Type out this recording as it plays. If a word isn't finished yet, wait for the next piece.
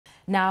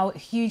Now,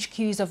 huge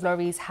queues of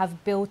lorries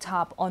have built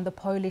up on the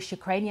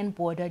Polish-Ukrainian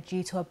border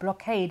due to a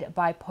blockade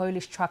by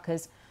Polish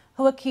truckers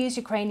who accuse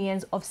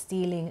Ukrainians of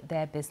stealing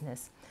their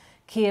business.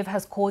 Kiev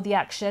has called the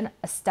action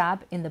a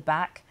stab in the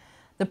back.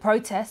 The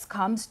protest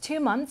comes 2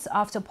 months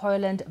after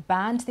Poland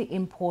banned the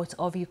import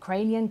of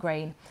Ukrainian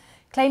grain,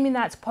 claiming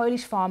that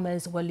Polish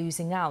farmers were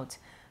losing out.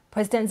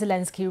 President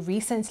Zelensky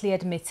recently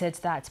admitted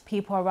that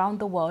people around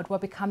the world were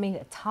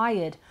becoming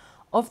tired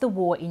of the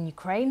war in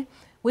Ukraine,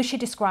 which he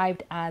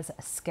described as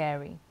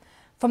scary.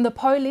 From the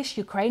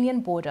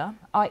Polish-Ukrainian border,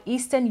 our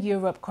Eastern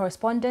Europe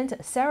correspondent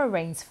Sarah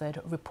Rainsford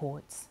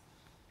reports.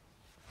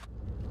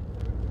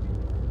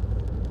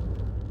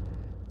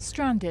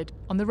 Stranded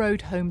on the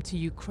road home to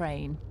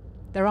Ukraine,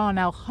 there are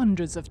now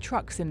hundreds of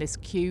trucks in this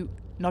queue,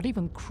 not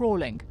even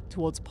crawling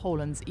towards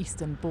Poland's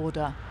eastern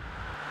border.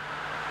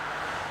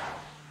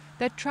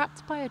 They're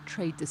trapped by a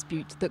trade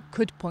dispute that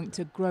could point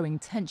to growing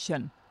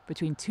tension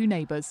between two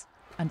neighbours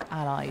and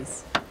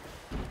allies.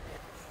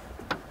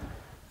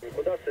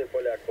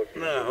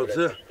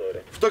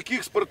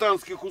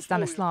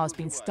 Stanislav's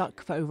been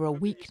stuck for over a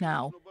week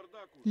now,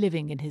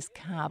 living in his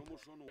cab.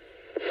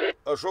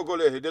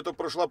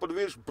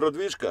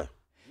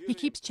 He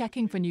keeps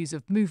checking for news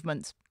of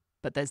movement,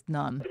 but there's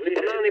none.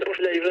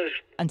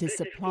 And his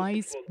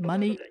supplies,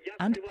 money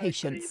and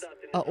patience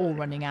are all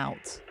running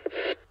out.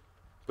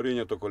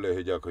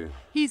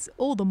 He's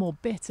all the more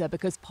bitter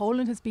because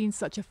Poland has been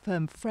such a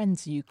firm friend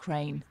to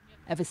Ukraine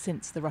ever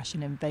since the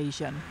Russian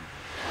invasion.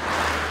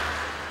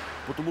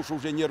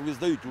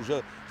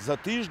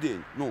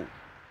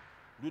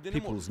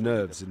 People's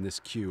nerves in this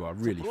queue are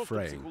really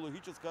fraying.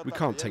 We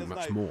can't take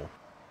much more.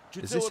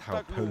 Is this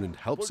how Poland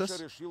helps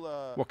us?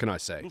 What can I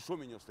say?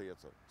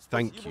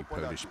 Thank you,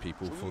 Polish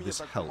people, for this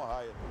help.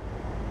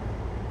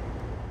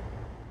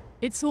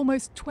 It's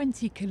almost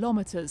 20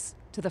 kilometres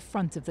to the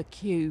front of the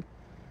queue,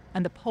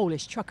 and the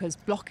Polish truckers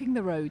blocking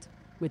the road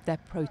with their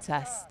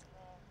protest.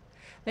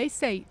 They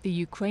say the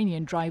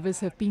Ukrainian drivers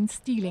have been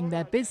stealing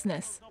their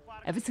business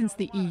ever since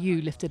the EU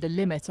lifted a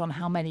limit on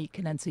how many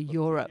can enter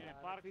Europe.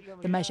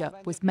 The measure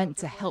was meant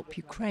to help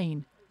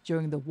Ukraine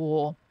during the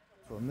war.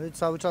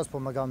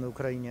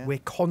 We're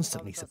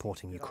constantly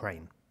supporting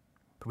Ukraine,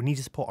 but we need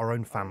to support our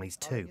own families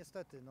too.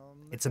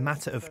 It's a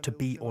matter of to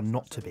be or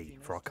not to be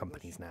for our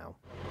companies now.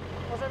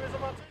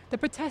 The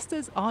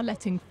protesters are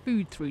letting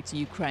food through to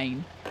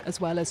Ukraine,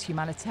 as well as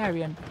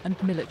humanitarian and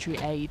military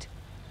aid.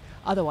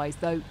 Otherwise,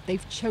 though,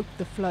 they've choked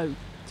the flow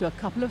to a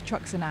couple of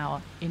trucks an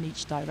hour in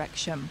each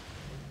direction.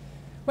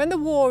 When the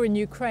war in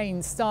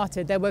Ukraine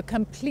started, there were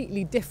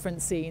completely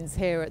different scenes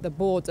here at the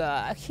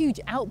border. A huge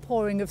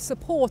outpouring of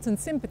support and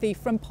sympathy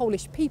from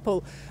Polish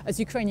people as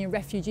Ukrainian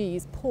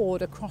refugees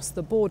poured across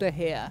the border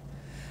here.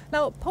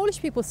 Now, Polish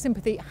people's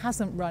sympathy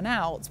hasn't run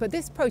out, but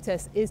this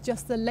protest is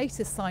just the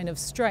latest sign of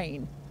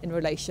strain in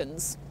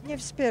relations.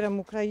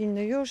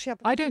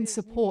 I don't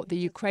support the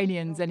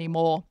Ukrainians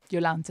anymore,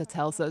 Jolanta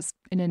tells us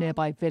in a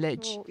nearby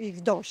village.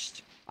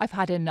 I've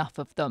had enough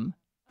of them.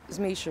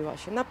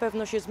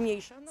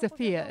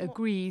 Zofia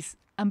agrees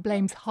and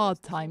blames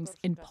hard times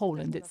in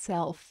Poland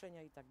itself.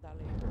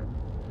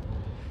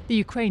 The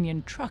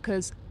Ukrainian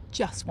truckers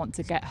just want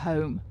to get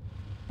home.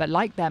 But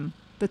like them,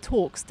 the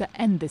talks to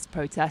end this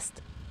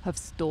protest have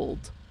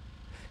stalled.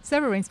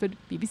 Sarah Rainsford,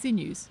 BBC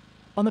News,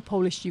 on the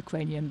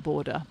Polish-Ukrainian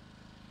border.